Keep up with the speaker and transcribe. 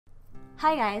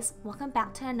Hi guys, welcome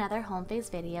back to another HomeFavs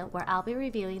video where I'll be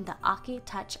reviewing the Aukey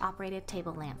touch operated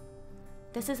table lamp.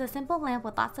 This is a simple lamp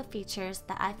with lots of features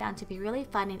that I found to be really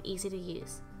fun and easy to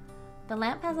use. The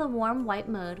lamp has a warm white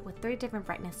mode with 3 different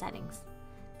brightness settings.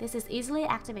 This is easily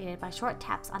activated by short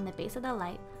taps on the base of the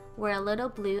light where a little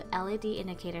blue LED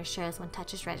indicator shows when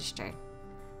touch is registered.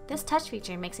 This touch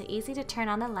feature makes it easy to turn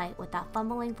on the light without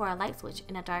fumbling for a light switch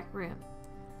in a dark room.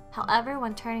 However,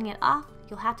 when turning it off,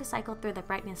 you'll have to cycle through the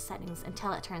brightness settings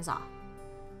until it turns off.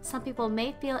 Some people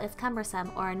may feel it's cumbersome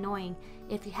or annoying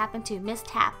if you happen to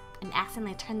mistap and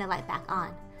accidentally turn the light back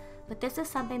on, but this is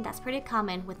something that's pretty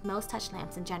common with most touch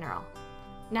lamps in general.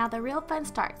 Now the real fun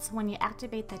starts when you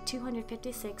activate the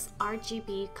 256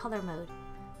 RGB color mode.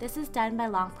 This is done by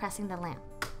long pressing the lamp.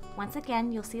 Once again,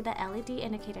 you'll see the LED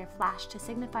indicator flash to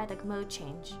signify the mode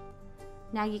change.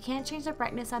 Now you can't change the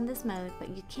brightness on this mode, but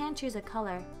you can choose a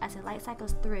color as the light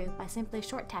cycles through by simply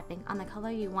short tapping on the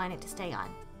color you want it to stay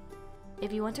on.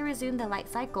 If you want to resume the light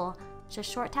cycle,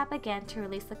 just short tap again to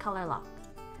release the color lock.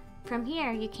 From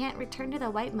here, you can't return to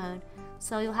the white mode,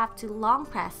 so you'll have to long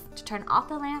press to turn off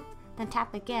the lamp, then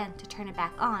tap again to turn it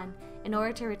back on in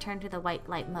order to return to the white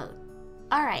light mode.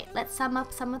 Alright, let's sum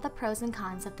up some of the pros and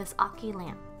cons of this Aukey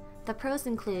lamp. The pros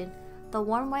include: the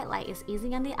warm white light is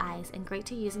easy on the eyes and great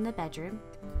to use in the bedroom.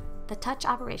 The touch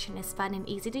operation is fun and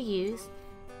easy to use.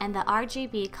 And the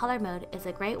RGB color mode is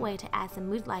a great way to add some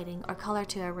mood lighting or color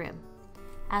to a room.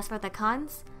 As for the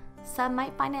cons, some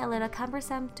might find it a little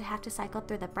cumbersome to have to cycle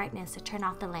through the brightness to turn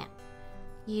off the lamp.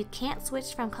 You can't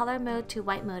switch from color mode to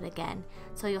white mode again,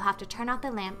 so you'll have to turn off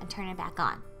the lamp and turn it back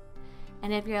on.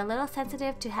 And if you're a little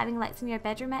sensitive to having lights in your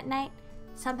bedroom at night,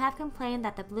 some have complained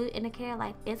that the blue indicator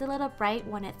light is a little bright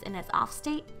when it's in its off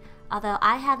state, although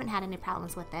I haven't had any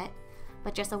problems with it,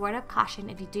 but just a word of caution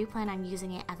if you do plan on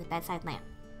using it as a bedside lamp.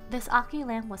 This Aukey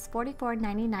lamp was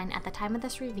 $44.99 at the time of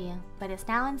this review, but it's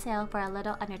now on sale for a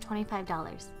little under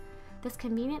 $25. This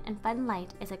convenient and fun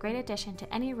light is a great addition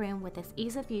to any room with its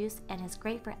ease of use and is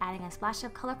great for adding a splash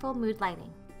of colorful mood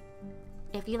lighting.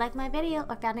 If you liked my video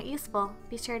or found it useful,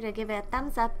 be sure to give it a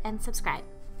thumbs up and subscribe.